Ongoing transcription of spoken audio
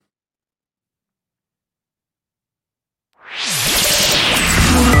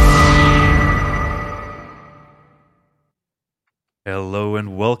Hello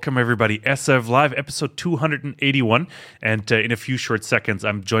and welcome, everybody. SF Live, episode 281. And in a few short seconds,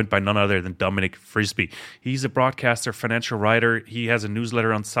 I'm joined by none other than Dominic Frisby. He's a broadcaster, financial writer. He has a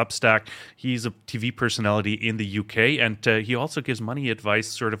newsletter on Substack. He's a TV personality in the UK. And he also gives money advice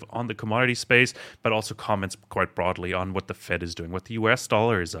sort of on the commodity space, but also comments quite broadly on what the Fed is doing, what the US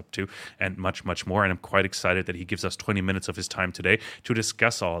dollar is up to, and much, much more. And I'm quite excited that he gives us 20 minutes of his time today to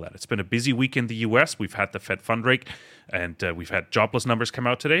discuss all of that. It's been a busy week in the US. We've had the Fed fund rate, and we've had jobless numbers come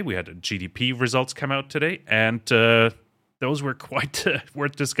out today. We had GDP results come out today, and those were quite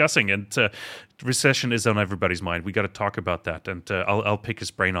worth discussing. And recession is on everybody's mind. We got to talk about that, and I'll pick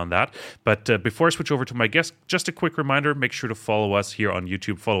his brain on that. But before I switch over to my guest, just a quick reminder: make sure to follow us here on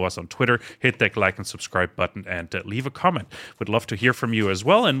YouTube, follow us on Twitter, hit that like and subscribe button, and leave a comment. Would love to hear from you as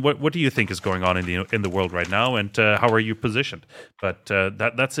well. And what do you think is going on in the world right now, and how are you positioned? But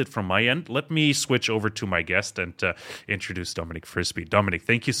that's it from my end. Let me switch over to my guest and introduce Dominic Frisby. Dominic,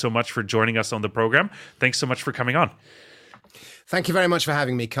 thank you so much for joining us on the program. Thanks so much for coming on. Thank you very much for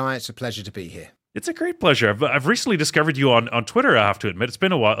having me, Kai. It's a pleasure to be here. It's a great pleasure. I've recently discovered you on Twitter, I have to admit. It's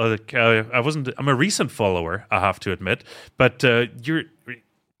been a while. I'm a recent follower, I have to admit. But you're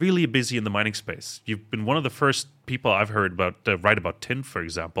really busy in the mining space. You've been one of the first people I've heard about write about tin, for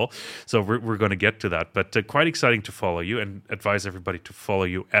example. So we're going to get to that. But quite exciting to follow you, and advise everybody to follow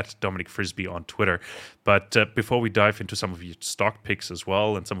you at Dominic Frisby on Twitter. But before we dive into some of your stock picks as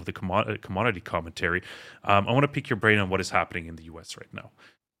well and some of the commodity commentary, I want to pick your brain on what is happening in the US right now.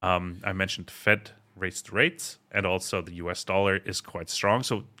 I mentioned the Fed raised rates, and also the US dollar is quite strong.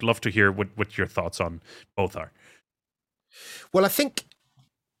 So love to hear what your thoughts on both are. Well, I think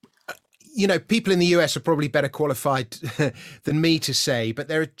people in the US are probably better qualified than me to say, but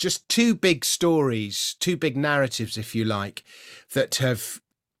there are just two big stories, two big narratives, if you like, that have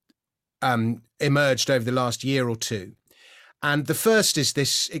emerged over the last year or two. And the first is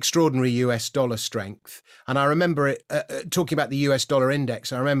this extraordinary US dollar strength. And I remember it, talking about the US dollar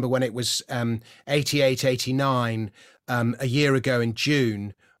index, I remember when it was 88, 89 a year ago in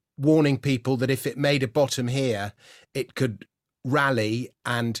June, warning people that if it made a bottom here, it could rally,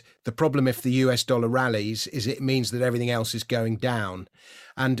 and the problem if the US dollar rallies is it means that everything else is going down.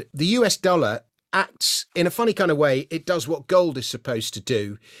 And the US dollar acts in a funny kind of way. It does what gold is supposed to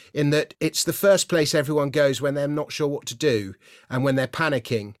do, in that it's the first place everyone goes when they're not sure what to do and when they're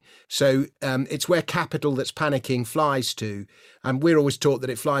panicking. So it's where capital that's panicking flies to. And we're always taught that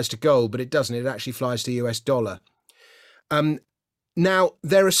it flies to gold, but it doesn't. It actually flies to US dollar. Now,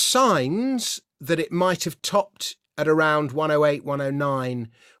 there are signs that it might have topped at around 108, 109,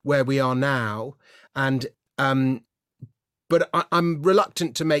 where we are now. And but I'm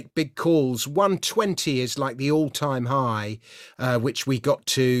reluctant to make big calls. 120 is like the all-time high, which we got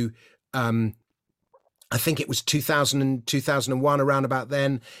to, I think it was 2000 and 2001, around about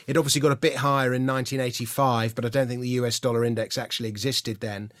then. It obviously got a bit higher in 1985, but I don't think the US dollar index actually existed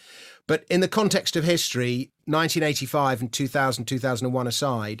then. But in the context of history, 1985 and 2000, 2001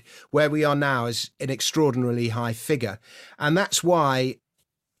 aside, where we are now is an extraordinarily high figure. And that's why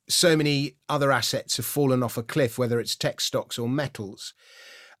so many other assets have fallen off a cliff, whether it's tech stocks or metals.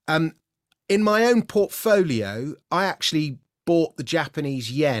 In my own portfolio, I actually bought the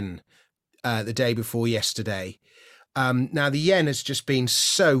Japanese yen the day before yesterday. Now, the yen has just been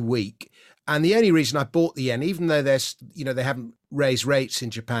so weak. And the only reason I bought the yen, even though they haven't raised rates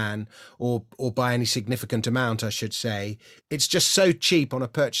in Japan or by any significant amount, I should say, it's just so cheap on a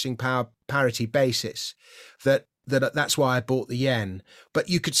purchasing power parity basis that's why I bought the yen. But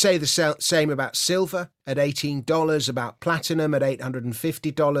you could say the same about silver at $18, about platinum at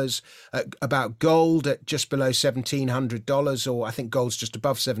 $850, about gold at just below $1,700, or I think gold's just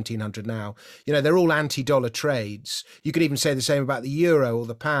above $1,700 now. They're all anti-dollar trades. You could even say the same about the euro or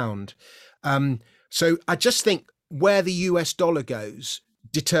the pound. So I just think where the US dollar goes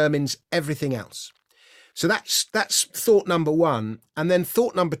determines everything else. So that's thought number one. And then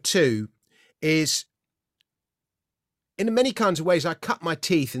thought number two is, in many kinds of ways, I cut my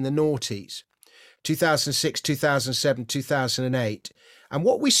teeth in the noughties, 2006, 2007, 2008. And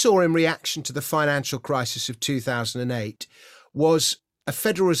what we saw in reaction to the financial crisis of 2008 was a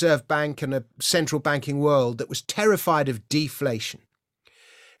Federal Reserve Bank and a central banking world that was terrified of deflation.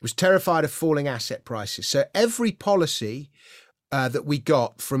 It was terrified of falling asset prices. So every policy that we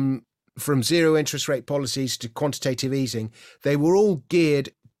got from zero interest rate policies to quantitative easing, they were all geared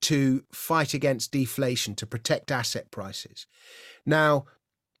to fight against deflation, to protect asset prices. Now,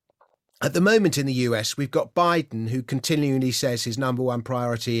 at the moment in the US, we've got Biden, who continually says his number one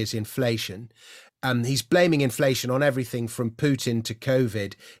priority is inflation. He's blaming inflation on everything from Putin to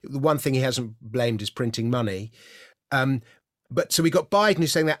COVID. The one thing he hasn't blamed is printing money. but so we got Biden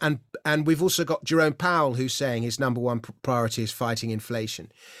who's saying that, and we've also got Jerome Powell who's saying his number one priority is fighting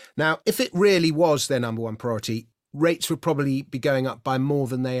inflation. Now, if it really was their number one priority, rates would probably be going up by more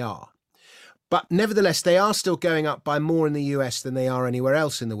than they are. But nevertheless, they are still going up by more in the US than they are anywhere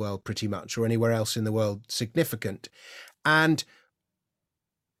else in the world, pretty much, or anywhere else in the world significant. And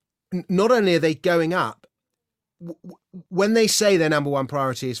not only are they going up, when they say their number one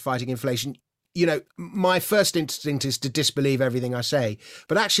priority is fighting inflation, you know, my first instinct is to disbelieve everything I say.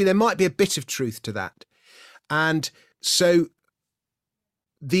 But actually, there might be a bit of truth to that. And so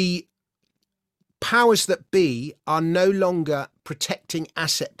the powers that be are no longer protecting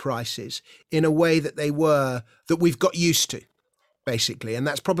asset prices in a way that they were, that we've got used to, basically. And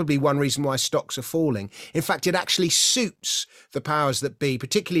that's probably one reason why stocks are falling. In fact, it actually suits the powers that be,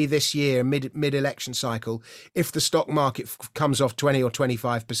 particularly this year, mid-election cycle, if the stock market comes off 20 or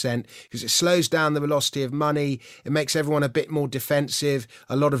 25%, because it slows down the velocity of money. It makes everyone a bit more defensive.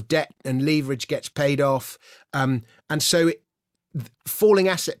 A lot of debt and leverage gets paid off. And so falling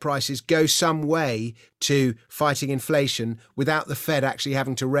asset prices go some way to fighting inflation without the Fed actually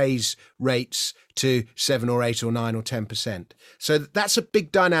having to raise rates to 7 or 8 or 9 or 10%. So that's a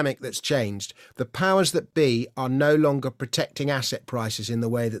big dynamic that's changed. The powers that be are no longer protecting asset prices in the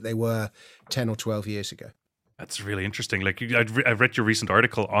way that they were 10 or 12 years ago. That's really interesting. Like I read your recent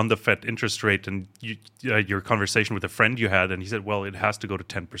article on the Fed interest rate and your conversation with a friend you had, and he said, well, it has to go to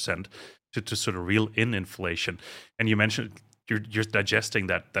 10% to sort of reel in inflation. And you mentioned you're digesting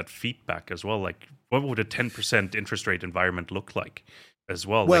that feedback as well. Like, what would a 10% interest rate environment look like as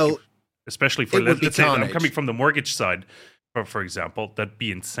well? Well, like, especially for, let's say I'm coming from the mortgage side, for example, that'd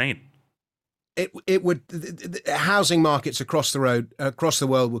be insane. It would, the housing markets across the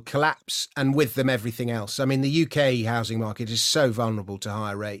world would collapse, and with them everything else. I mean, the UK housing market is so vulnerable to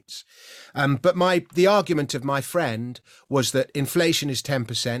higher rates. But the argument of my friend was that inflation is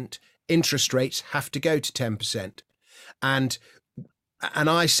 10%, interest rates have to go to 10%. And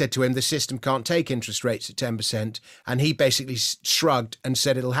I said to him, the system can't take interest rates at 10%. And he basically shrugged and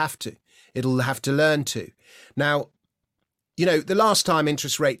said it'll have to. It'll have to learn to. Now, you know, the last time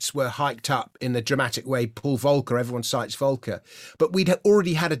interest rates were hiked up in a dramatic way, Paul Volcker, everyone cites Volcker, but we'd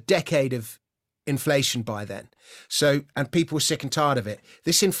already had a decade of inflation by then. So, and people were sick and tired of it.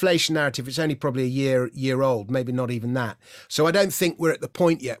 This inflation narrative is only probably a year old, maybe not even that. So I don't think we're at the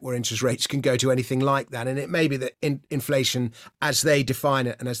point yet where interest rates can go to anything like that. And it may be that inflation, as they define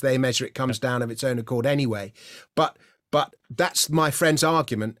it and as they measure it, comes down of its own accord anyway. But that's my friend's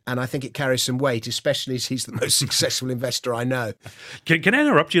argument, and I think it carries some weight, especially as he's the most successful investor I know. Can I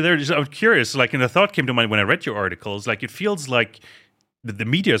interrupt you there? I was curious, like, and a thought came to mind when I read your articles. Like, it feels like the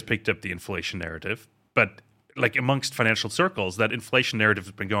media has picked up the inflation narrative, but like amongst financial circles, that inflation narrative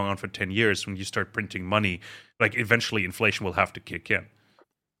has been going on for 10 years. When you start printing money, like eventually inflation will have to kick in,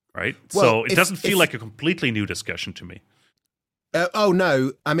 right? Well, so it doesn't feel like a completely new discussion to me. Oh,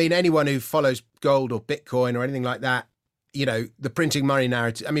 no. I mean, anyone who follows gold or Bitcoin or anything like that, you know, the printing money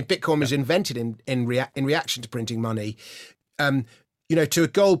narrative. I mean, Bitcoin was invented in reaction to printing money. You know, to a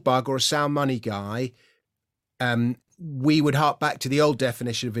gold bug or a sound money guy, we would hark back to the old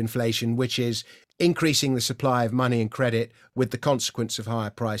definition of inflation, which is increasing the supply of money and credit with the consequence of higher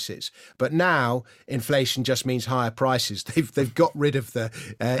prices. But now inflation just means higher prices. They've got rid of the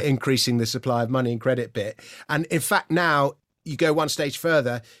increasing the supply of money and credit bit. And in fact, now you go one stage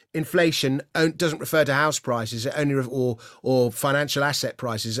further, inflation doesn't refer to house prices, it only or financial asset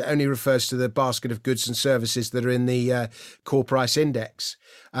prices. It only refers to the basket of goods and services that are in the core price index,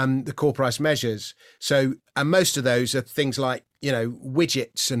 the core price measures. So, and most of those are things like, you know,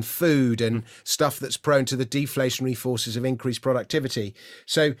 widgets and food and stuff that's prone to the deflationary forces of increased productivity.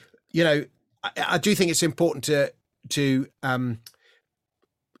 So, you know, I do think it's important to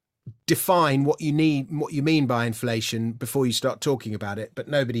define what you mean by inflation before you start talking about it, but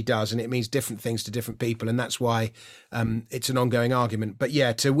nobody does, and it means different things to different people, and that's why it's an ongoing argument. But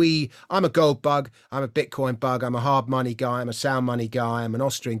yeah, I'm a gold bug, I'm a Bitcoin bug, I'm a hard money guy, I'm a sound money guy, I'm an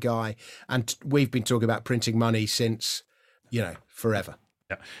Austrian guy, and we've been talking about printing money since, you know, forever.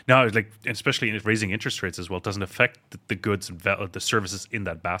 Yeah. Now, like, especially in raising interest rates as well, doesn't affect the goods and the services in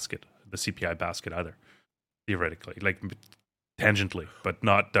that basket, the CPI basket either, theoretically, like tangentially, but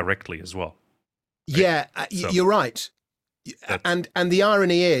not directly as well. Right? Yeah, you're right. And the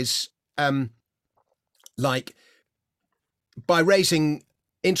irony is, like, by raising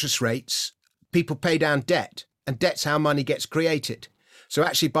interest rates, people pay down debt, and debt's how money gets created. So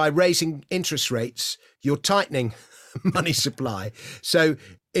actually, by raising interest rates, you're tightening money supply. So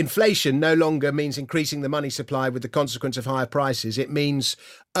inflation no longer means increasing the money supply with the consequence of higher prices. It means,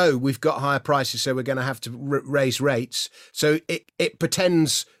 oh, we've got higher prices, so we're going to have to raise rates. So it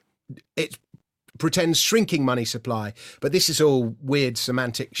pretends shrinking money supply. But this is all weird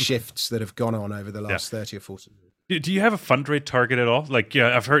semantic shifts that have gone on over the last 30 or 40 years. Do you have a fund rate target at all? Like,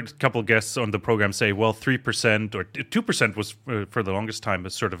 yeah, I've heard a couple of guests on the program say, well, 3% or 2% was for the longest time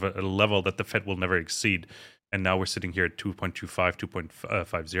was sort of a level that the Fed will never exceed. And now we're sitting here at 2.25,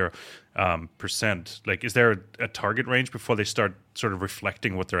 2.50%. Like, is there a target range before they start sort of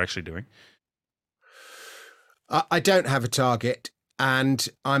reflecting what they're actually doing? I don't have a target, and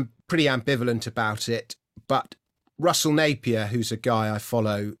I'm pretty ambivalent about it. But Russell Napier, who's a guy I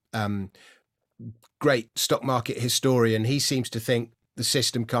follow, great stock market historian, he seems to think the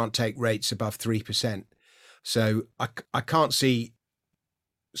system can't take rates above 3%. So I can't see,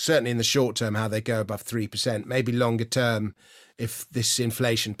 certainly in the short term, how they go above 3%, maybe longer term if this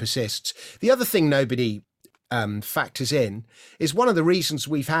inflation persists. The other thing nobody factors in is one of the reasons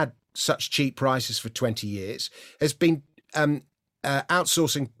we've had such cheap prices for 20 years has been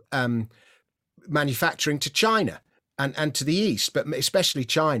outsourcing manufacturing to China and to the East, but especially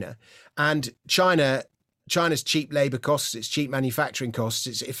China. And China's cheap labor costs, its cheap manufacturing costs,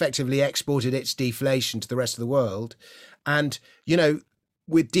 it's effectively exported its deflation to the rest of the world. And, you know,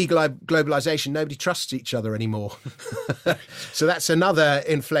 with deglobalization, nobody trusts each other anymore. So that's another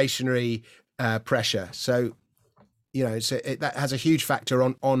inflationary pressure. So, you know, that has a huge factor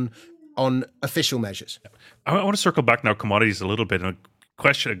on official measures. I want to circle back now commodities a little bit. And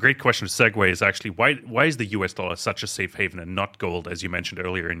a great question to segue is actually why is the US dollar such a safe haven and not gold, as you mentioned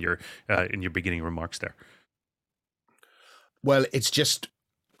earlier in your beginning remarks there? Well, it's just,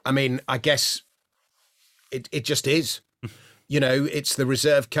 I mean, I guess it just is. You know, it's the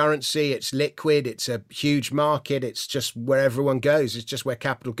reserve currency, it's liquid, it's a huge market, it's just where everyone goes. It's just where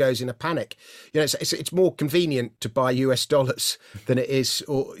capital goes in a panic. You know, it's more convenient to buy US dollars than it is,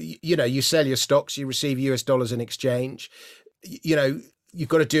 or, you know, you sell your stocks, you receive US dollars in exchange. You know, you've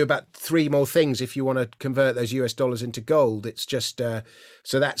got to do about 3 more things if you want to convert those US dollars into gold. It's just,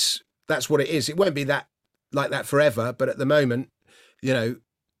 so that's what it is. It won't be like that forever, but at the moment, you know,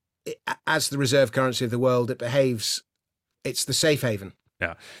 as the reserve currency of the world, it behaves. It's the safe haven.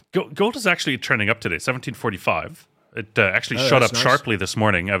 Yeah. Gold is actually trending up today, 1745. It actually shot up sharply this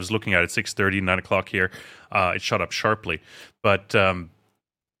morning. I was looking at it 6:30, 9 o'clock here. It shot up sharply. But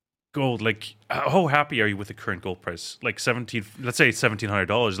gold, like, how happy are you with the current gold price? Like let's say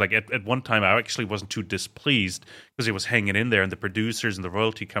 $1,700. Like at one time, I actually wasn't too displeased because it was hanging in there and the producers and the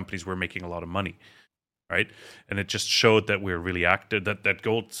royalty companies were making a lot of money. Right, and it just showed that we're really active. That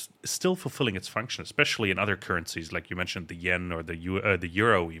gold's still fulfilling its function, especially in other currencies, like you mentioned, the yen or the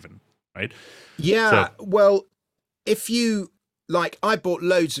euro, even. Right? Yeah. So, well, if you like, I bought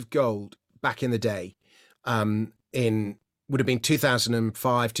loads of gold back in the day. Would have been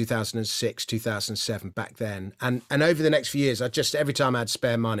 2005, 2006, 2007 back then, and over the next few years, every time I had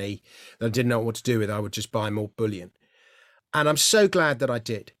spare money that I didn't know what to do with, I would just buy more bullion, and I'm so glad that I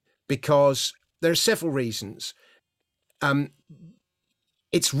did, because there are several reasons.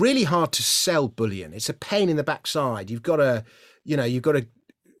 It's really hard to sell bullion. It's a pain in the backside.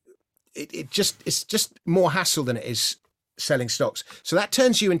 It's just more hassle than it is selling stocks. So that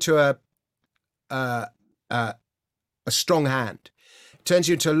turns you into a strong hand. It turns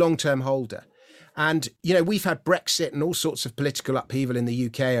you into a long-term holder. And, you know, we've had Brexit and all sorts of political upheaval in the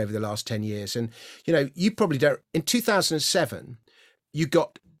UK over the last 10 years. And, you know, you probably don't. In 2007,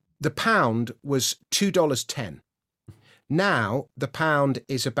 the pound was $2.10. Now the pound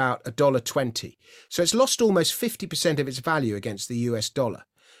is about $1.20. So it's lost almost 50% of its value against the US dollar.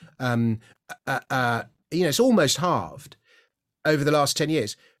 You know, it's almost halved over the last 10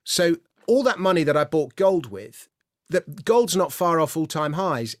 years. So all that money that I bought gold with, gold's not far off all-time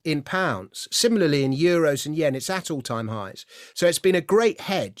highs in pounds. Similarly, in euros and yen, it's at all-time highs. So it's been a great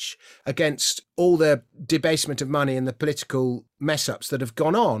hedge against all the debasement of money and the political mess-ups that have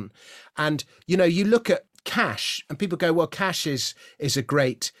gone on. And, you know, you look at cash and people go, well, cash is a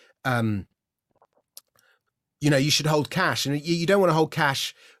great, you know, you should hold cash. And you don't want to hold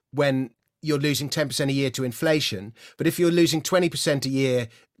cash when you're losing 10% a year to inflation. But if you're losing 20% a year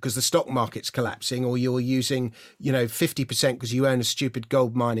because the stock market's collapsing, or you're using, you know, 50% because you own a stupid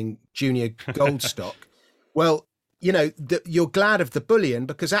gold mining junior gold stock, well, you know, you're glad of the bullion,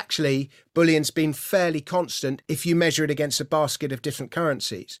 because actually bullion's been fairly constant if you measure it against a basket of different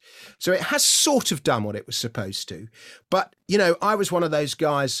currencies. So it has sort of done what it was supposed to. But, you know, I was one of those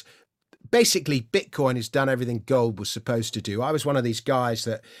guys. Basically, Bitcoin has done everything gold was supposed to do. I was one of these guys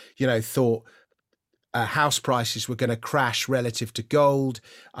that, you know, thought house prices were going to crash relative to gold.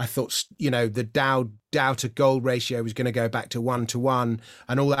 I thought, the Dow to gold ratio was going to go back to 1-to-1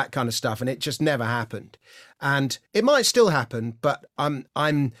 and all that kind of stuff. And it just never happened. And it might still happen, but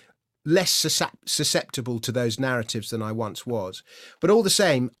I'm less susceptible to those narratives than I once was. But all the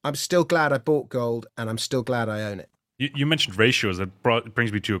same, I'm still glad I bought gold, and I'm still glad I own it. You mentioned ratios. That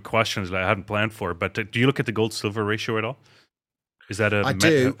brings me to a question that I hadn't planned for. But do you look at the gold-silver ratio at all? Is that I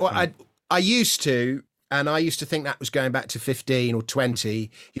do. Well, I used to, and I used to think that was going back to 15 or 20.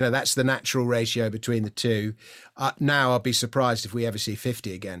 That's the natural ratio between the two. Now I'll be surprised if we ever see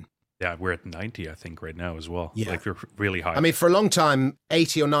 50 again. Yeah, we're at 90, I think, right now as well. Yeah. Like, we're really high. I mean, for a long time,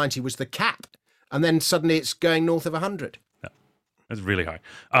 80 or 90 was the cap, and then suddenly it's going north of 100. Yeah, that's really high.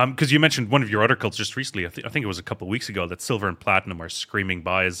 Because you mentioned one of your articles just recently, I think it was a couple of weeks ago, that silver and platinum are screaming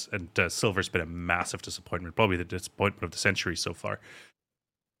buys, and silver's been a massive disappointment, probably the disappointment of the century so far.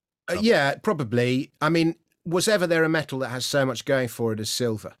 Yeah, probably. I mean, was ever there a metal that has so much going for it as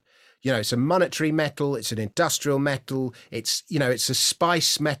silver? It's a monetary metal, it's an industrial metal, it's a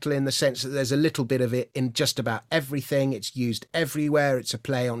spice metal in the sense that there's a little bit of it in just about everything. It's used everywhere. It's a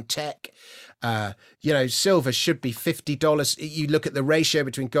play on tech. Silver should be $50. You look at the ratio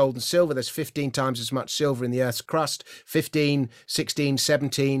between gold and silver, there's 15 times as much silver in the Earth's crust. 15, 16,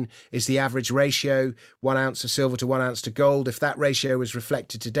 17 is the average ratio, 1 ounce of silver to 1 ounce to gold. If that ratio was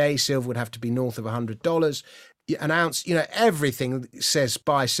reflected today, silver would have to be north of $100 an ounce. Everything says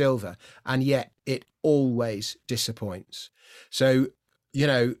buy silver, and yet it always disappoints. So,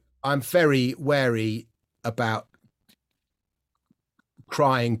 I'm very wary about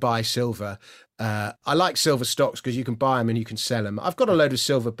crying buy silver. I like silver stocks because you can buy them and you can sell them. I've got a load of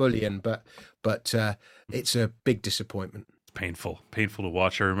silver bullion, but it's a big disappointment. It's painful to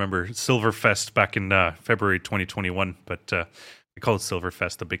watch. I remember Silverfest back in February 2021, but we call it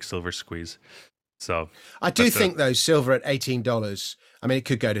Silverfest, the big silver squeeze. So I do think though, silver at $18, I mean, it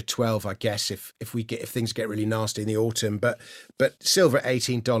could go to 12, I guess, if things get really nasty in the autumn, but silver at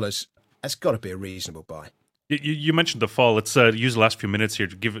 $18, that's got to be a reasonable buy. You mentioned the fall. Let's use the last few minutes here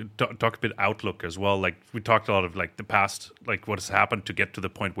to talk a bit outlook as well. Like, we talked a lot of like the past, like what has happened to get to the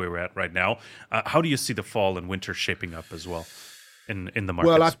point where we're at right now. How do you see the fall and winter shaping up as well in the markets?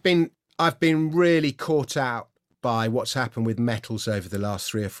 Well, I've been really caught out by what's happened with metals over the last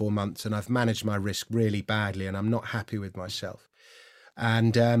 3 or 4 months, and I've managed my risk really badly, and I'm not happy with myself.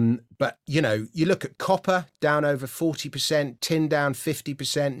 And but you look at copper down over 40%, tin down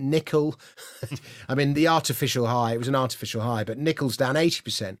 50%, nickel. I mean, the artificial high, it was an artificial high, but nickel's down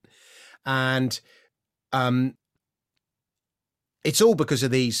 80%. And it's all because of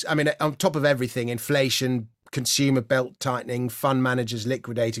these. I mean, on top of everything, inflation, consumer belt tightening, fund managers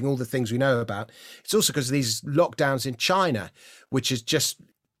liquidating, all the things we know about. It's also because of these lockdowns in China, which has just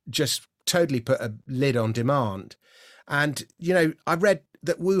totally put a lid on demand. And, I read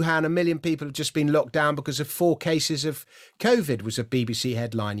that Wuhan, 1 million people have just been locked down because of 4 cases of COVID, was a BBC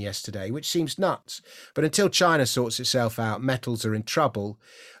headline yesterday, which seems nuts. But until China sorts itself out, metals are in trouble.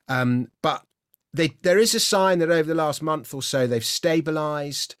 But there is a sign that over the last month or so, they've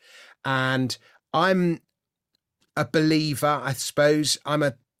stabilized. And I'm a believer, I suppose.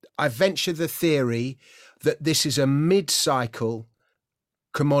 I venture the theory that this is a mid-cycle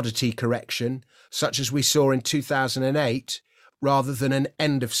commodity correction, such as we saw in 2008, rather than an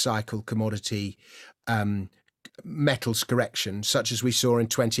end-of-cycle commodity metals correction, such as we saw in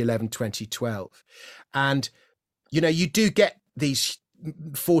 2011, 2012. And, you do get these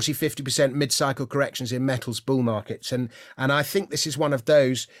 40, 50% mid-cycle corrections in metals bull markets. And I think this is one of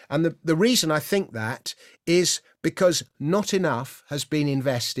those. And the reason I think that is because not enough has been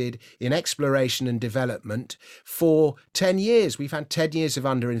invested in exploration and development for 10 years. We've had 10 years of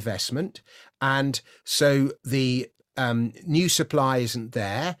underinvestment. And so the new supply isn't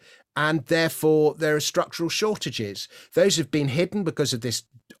there. And therefore, there are structural shortages. Those have been hidden because of this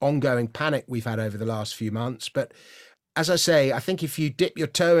ongoing panic we've had over the last few months. But as I say, I think if you dip your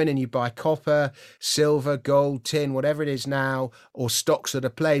toe in and you buy copper, silver, gold, tin, whatever it is now, or stocks that are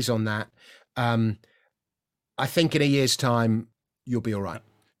plays on that, I think in a year's time, you'll be all right.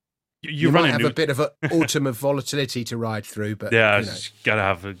 You might have a bit of an autumn of volatility to ride through, but gotta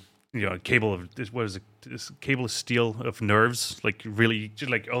have a cable of what is it? This cable of steel of nerves, like really, just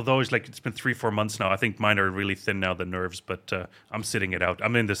like although it's been 3-4 months now. I think mine are really thin now, the nerves, but I'm sitting it out.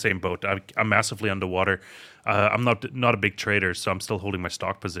 I'm in the same boat. I'm massively underwater. I'm not a big trader, so I'm still holding my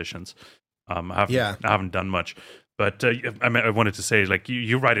stock positions. I haven't done much. But I wanted to say, like,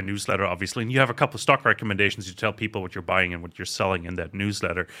 you write a newsletter, obviously, and you have a couple of stock recommendations. You tell people what you're buying and what you're selling in that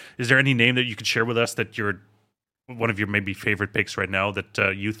newsletter. Is there any name that you could share with us that you're one of your maybe favorite picks right now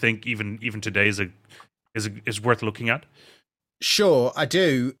that you think even today is worth looking at? Sure, I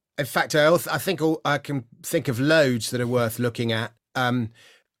do. In fact, I think I can think of loads that are worth looking at.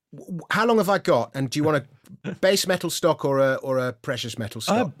 How long have I got? And do you want a base metal stock or a precious metal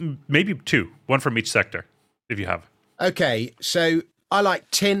stock? Maybe two, one from each sector, if you have. Okay, so I like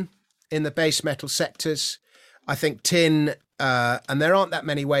tin in the base metal sectors. I think tin, and there aren't that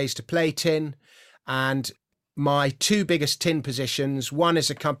many ways to play tin. And my two biggest tin positions, one is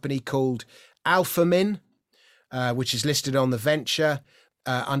a company called Alphamin, which is listed on the Venture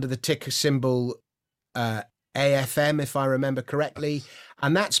under the ticker symbol AFM, if I remember correctly.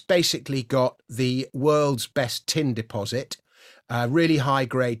 And that's basically got the world's best tin deposit, really high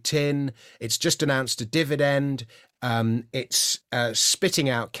grade tin. It's just announced a dividend. It's spitting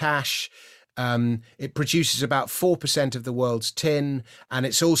out cash. It produces about 4% of the world's tin. And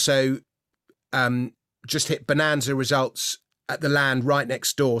it's also just hit bonanza results at the land right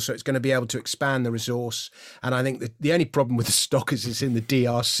next door, so it's going to be able to expand the resource. And I think that the only problem with the stock is it's in the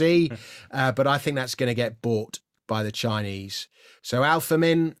DRC, but I think that's going to get bought by the Chinese. So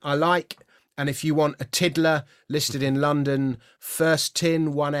Alphamin, I like. And if you want a tiddler listed in London, First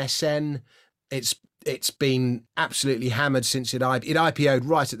Tin, 1SN, it's been absolutely hammered since it IPO'd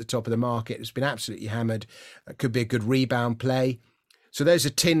right at the top of the market. It's been absolutely hammered. It could be a good rebound play. So those are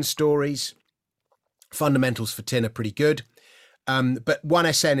tin stories. Fundamentals for tin are pretty good. But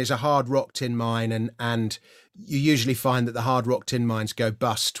 1SN is a hard rock tin mine, and you usually find that the hard rock tin mines go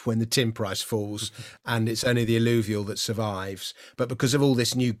bust when the tin price falls, and it's only the alluvial that survives. But because of all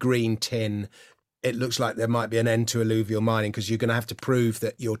this new green tin, it looks like there might be an end to alluvial mining, because you're going to have to prove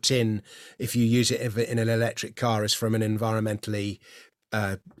that your tin, if you use it in an electric car, is from an environmentally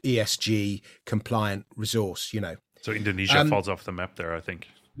ESG compliant resource, So Indonesia falls off the map there, I think.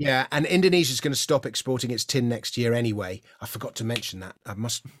 Yeah, and Indonesia's going to stop exporting its tin next year anyway. I forgot to mention that. I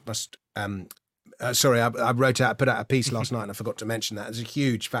must. Sorry, I put out a piece last night and I forgot to mention that. There's a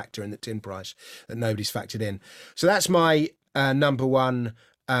huge factor in the tin price that nobody's factored in. So that's my number one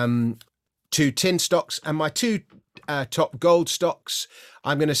two tin stocks, and my two top gold stocks.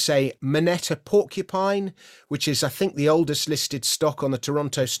 I'm going to say Moneta Porcupine, which is, I think, the oldest listed stock on the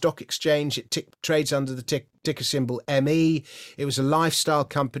Toronto Stock Exchange. It trades under the ticker symbol ME. It was a lifestyle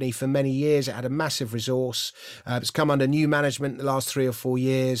company for many years. It had a massive resource. It's come under new management in the last 3 or 4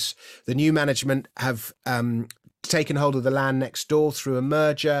 years. The new management have taken hold of the land next door through a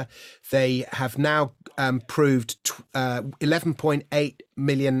merger. They have now proved 11.8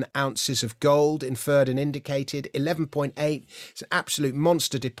 million ounces of gold inferred and indicated. 11.8. It's an absolute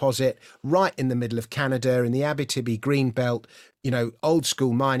monster deposit right in the middle of Canada in the Abitibi Greenbelt. Old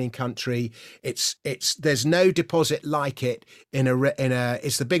school mining country. There's no deposit like it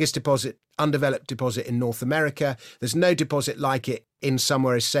it's the biggest undeveloped deposit in North America. There's no deposit like it in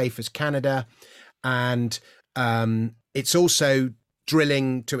somewhere as safe as Canada. And it's also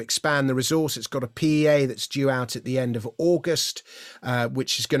drilling to expand the resource. It's got a PEA that's due out at the end of August,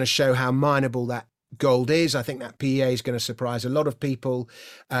 which is going to show how mineable that gold is. I think that PEA is going to surprise a lot of people.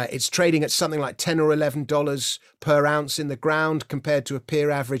 It's trading at something like $10 or $11 per ounce in the ground, compared to a peer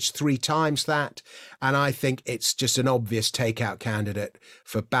average 3 times that. And I think it's just an obvious takeout candidate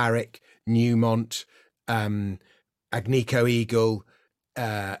for Barrick, Newmont, Agnico Eagle,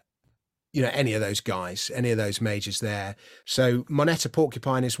 any of those guys, any of those majors there. So Moneta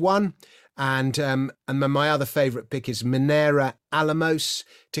Porcupine is one. And my other favorite pick is Minera Alamos,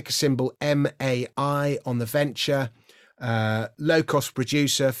 ticker symbol MAI on the Venture. Low cost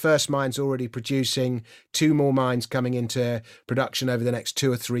producer. First mine's already producing. 2 more mines coming into production over the next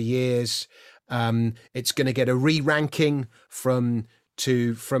 2 or 3 years. It's going to get a re-ranking from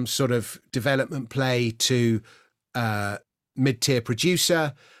sort of development play to mid-tier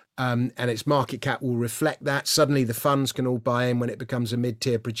producer. And its market cap will reflect that. Suddenly the funds can all buy in when it becomes a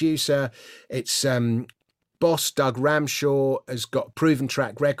mid-tier producer. Its boss, Doug Ramshaw, has got a proven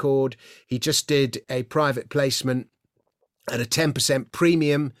track record. He just did a private placement at a 10%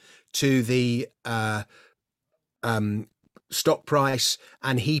 premium to the stock price,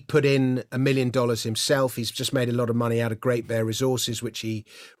 and he put in $1 million himself. He's just made a lot of money out of Great Bear Resources, which he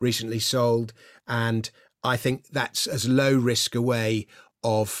recently sold. And I think that's as low risk a way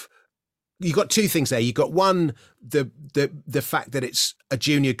of, you got 2 things there. You got one, the fact that it's a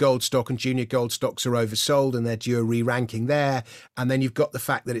junior gold stock, and junior gold stocks are oversold and they're due a re-ranking there. And then you've got the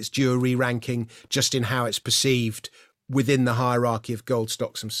fact that it's due a re-ranking just in how it's perceived within the hierarchy of gold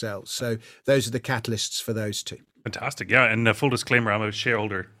stocks themselves. So those are the catalysts for those 2. Fantastic. Yeah, and full disclaimer, I'm a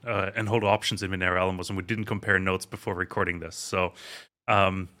shareholder and hold options in Minera Alamos, and we didn't compare notes before recording this. So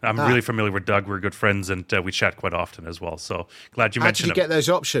I'm really familiar with Doug. We're good friends, and we chat quite often as well. So glad you How did mentioned you him. get those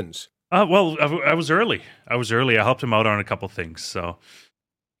options? Well, I was early. I helped him out on a couple things. So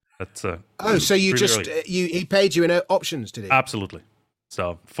that's So you really just early. he paid you in options, did he? Absolutely.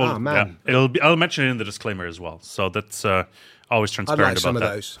 So full. Oh, man. Yeah, I'll mention it in the disclaimer as well. So that's always I'd transparent like some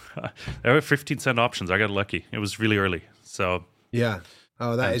about of that. those. There were 15-cent options. I got lucky. It was really early. So Yeah.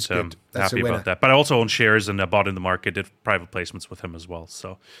 Oh, that is good. That's happy a winner. about that. But I also own shares and I bought in the market, did private placements with him as well.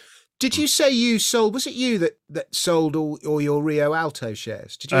 So Did you say you sold? Was it you that sold all your Rio Alto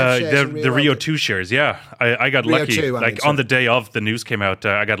shares? Did you have shares in the Rio Alto? 2 shares, yeah. I got Rio lucky. 2, On the day of the news came out,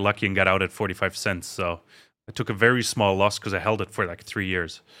 I got lucky and got out at 45 cents. So I took a very small loss because I held it for like 3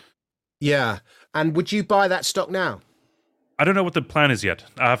 years. Yeah. And would you buy that stock now? I don't know what the plan is yet.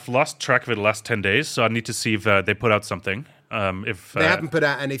 I've lost track of it the last 10 days, so I need to see if they put out something. If They haven't put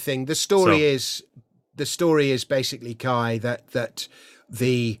out anything. The story is basically, Kai, that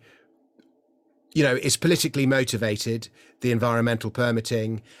the is politically motivated, the environmental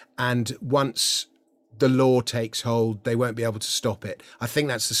permitting, and once the law takes hold, they won't be able to stop it. I think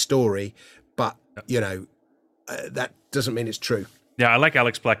that's the story, but that doesn't mean it's true. Yeah, I like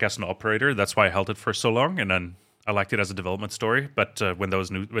Alex Black as an operator. That's why I held it for so long, and then I liked it as a development story. But when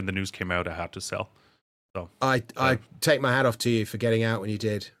the news came out, I had to sell. So I take my hat off to you for getting out when you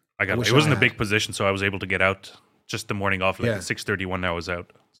did. It wasn't a big position, so I was able to get out just the morning off, at 6:31. I was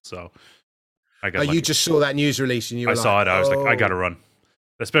out, so I got. You just saw that news release and you were saw it. I was like, I gotta run,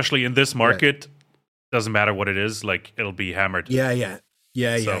 especially in this market. Doesn't matter what it is, like it'll be hammered. Yeah.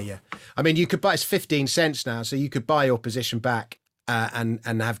 I mean, you could buy it's 15 cents now, so you could buy your position back and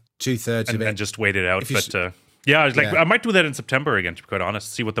have 2/3 of it and just wait it out. But I might do that in September again, to be quite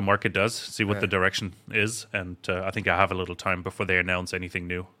honest. See what the market does, see what the direction is, and I think I have a little time before they announce anything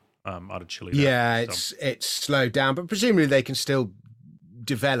new out of Chile. It's slowed down, but presumably they can still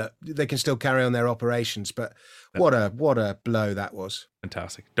develop. They can still carry on their operations. But what a blow that was.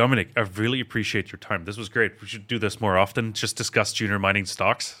 Fantastic. Dominic, I really appreciate your time. This was great. We should do this more often. Just discuss junior mining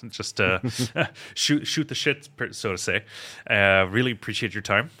stocks. Just shoot the shit, so to say. Really appreciate your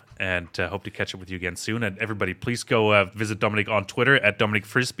time and hope to catch up with you again soon. And everybody, please go visit Dominic on Twitter at Dominic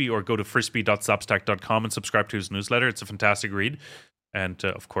Frisby or go to frisby.substack.com and subscribe to his newsletter. It's a fantastic read. And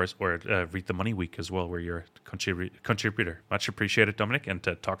of course, read the Money Week as well, where you're a contributor. Much appreciated, Dominic, and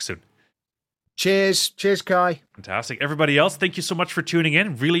talk soon. Cheers, Kai. Fantastic. Everybody else, thank you so much for tuning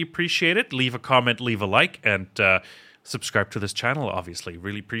in. Really appreciate it. Leave a comment, leave a like, and subscribe to this channel, obviously.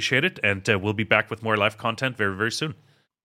 Really appreciate it. And we'll be back with more live content very, very soon.